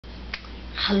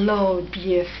Hello,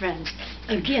 dear friends.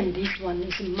 Again, this one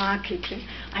is marketing.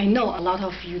 I know a lot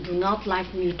of you do not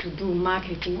like me to do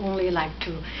marketing, only like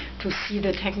to see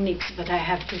the techniques, but I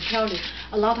have to tell you,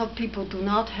 a lot of people do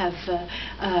not have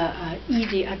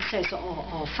easy access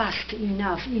or fast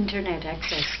enough internet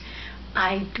access.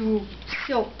 I do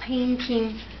silk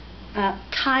painting,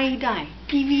 tie-dye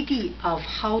DVD of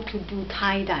how to do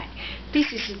tie-dye.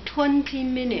 This is 20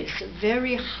 minutes,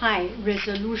 very high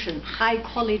resolution, high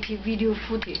quality video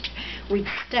footage with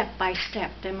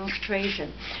step-by-step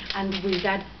demonstration and with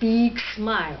that big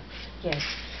smile. Yes.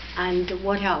 And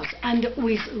what else? And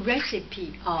with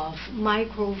recipe of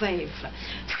microwave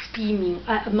steaming,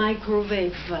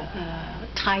 microwave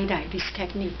tie-dye, this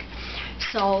technique.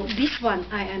 So this one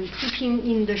I am putting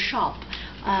in the shop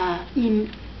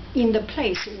in the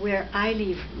place where I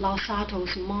live, Los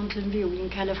Altos, Mountain View in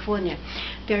California.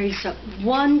 There is a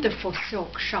wonderful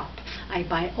silk shop. I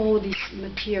buy all these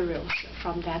materials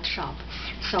from that shop.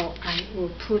 So I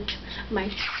will put my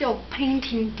silk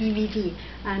painting DVD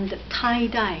and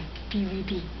tie-dye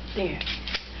DVD there.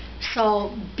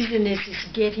 So business is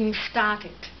getting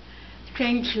started.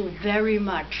 Thank you very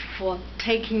much for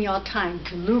taking your time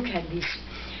to look at this.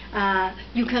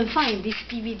 You can find this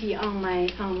DVD on my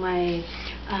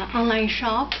online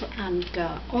shop, and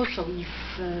also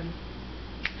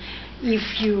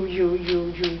if you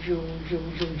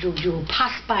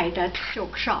pass by that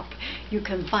silk shop, you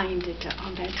can find it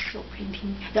on that silk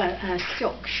painting,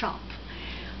 silk shop.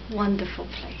 Wonderful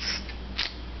place,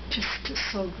 just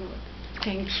so good.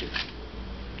 Thank you.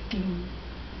 Ding,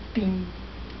 ding,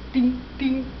 ding,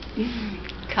 ding.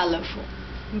 Colorful.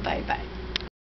 Bye bye.